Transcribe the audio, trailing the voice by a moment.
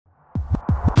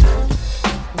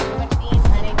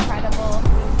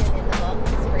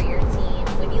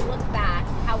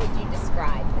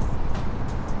describe this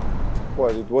season?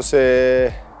 Well, it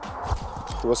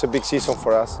was a big season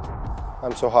for us.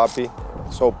 I'm so happy,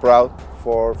 so proud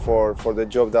for the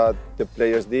job that the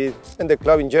players did and the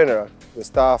club in general, the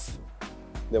staff,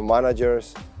 the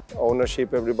managers,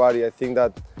 ownership, everybody. I think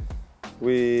that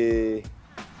we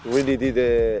really did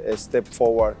a step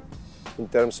forward in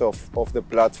terms of the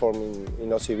platform in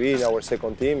OCB, in our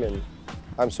second team, and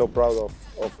I'm so proud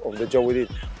of the job we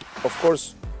did. Of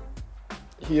course,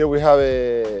 here we have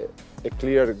a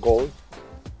clear goal.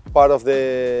 Part of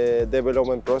the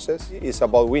development process is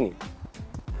about winning.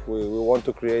 We want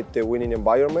to create a winning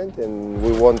environment, and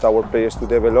we want our players to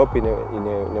develop in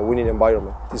a winning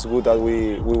environment. It's good that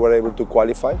we were able to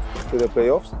qualify to the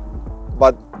playoffs,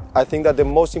 but I think that the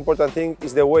most important thing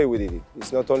is the way we did it.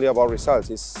 It's not only about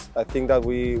results. I think that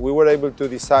we were able to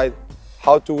decide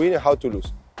how to win and how to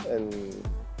lose, and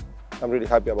I'm really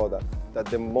happy about that. That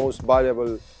the most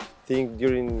valuable thing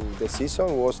during the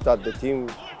season was that the team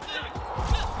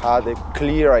had a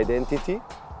clear identity,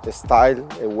 a style,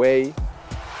 a way.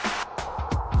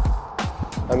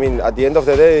 I mean, at the end of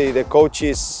the day, the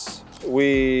coaches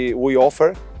we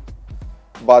offer,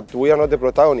 but we are not the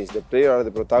protagonists. The players are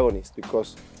the protagonists,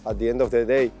 because at the end of the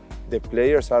day, the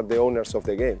players are the owners of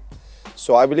the game.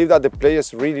 So I believe that the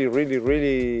players were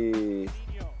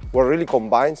really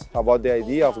combined about the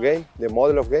idea of game, the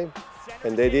model of game,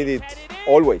 and they did it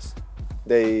always.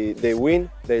 They win,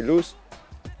 they lose,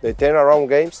 they turn around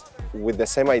games with the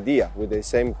same idea, with the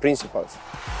same principles,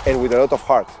 and with a lot of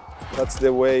heart. That's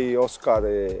the way Oscar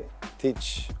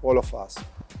teach all of us.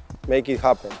 Make it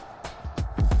happen.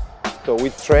 So we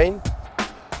train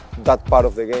that part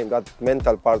of the game, that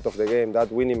mental part of the game,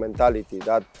 that winning mentality,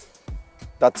 that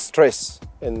stress.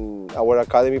 And our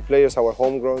academy players, our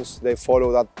homegrowns, they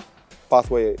follow that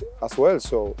pathway as well.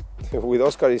 So with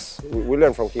Oscar, we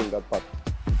learn from him that part.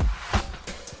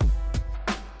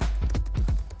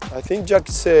 I think Jack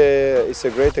is a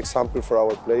great example for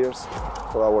our players,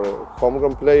 for our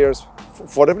homegrown players,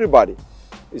 for everybody.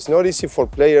 It's not easy for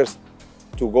players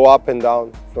to go up and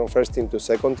down from first team to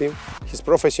second team. His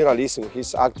professionalism,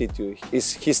 his attitude,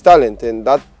 his talent, and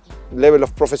that level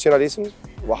of professionalism,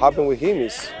 what happened with him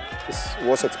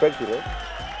was expected. Right?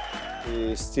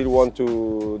 We still want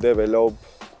to develop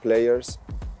players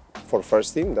for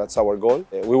first team, that's our goal.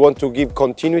 We want to give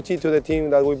continuity to the team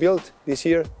that we built this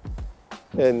year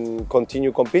and continue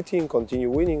competing, continue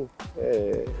winning,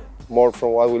 more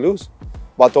from what we lose,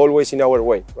 but always in our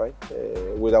way, right?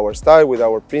 With our style, with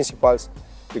our principles,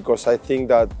 because I think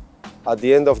that at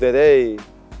the end of the day,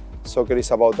 soccer is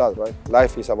about that, right?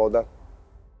 Life is about that.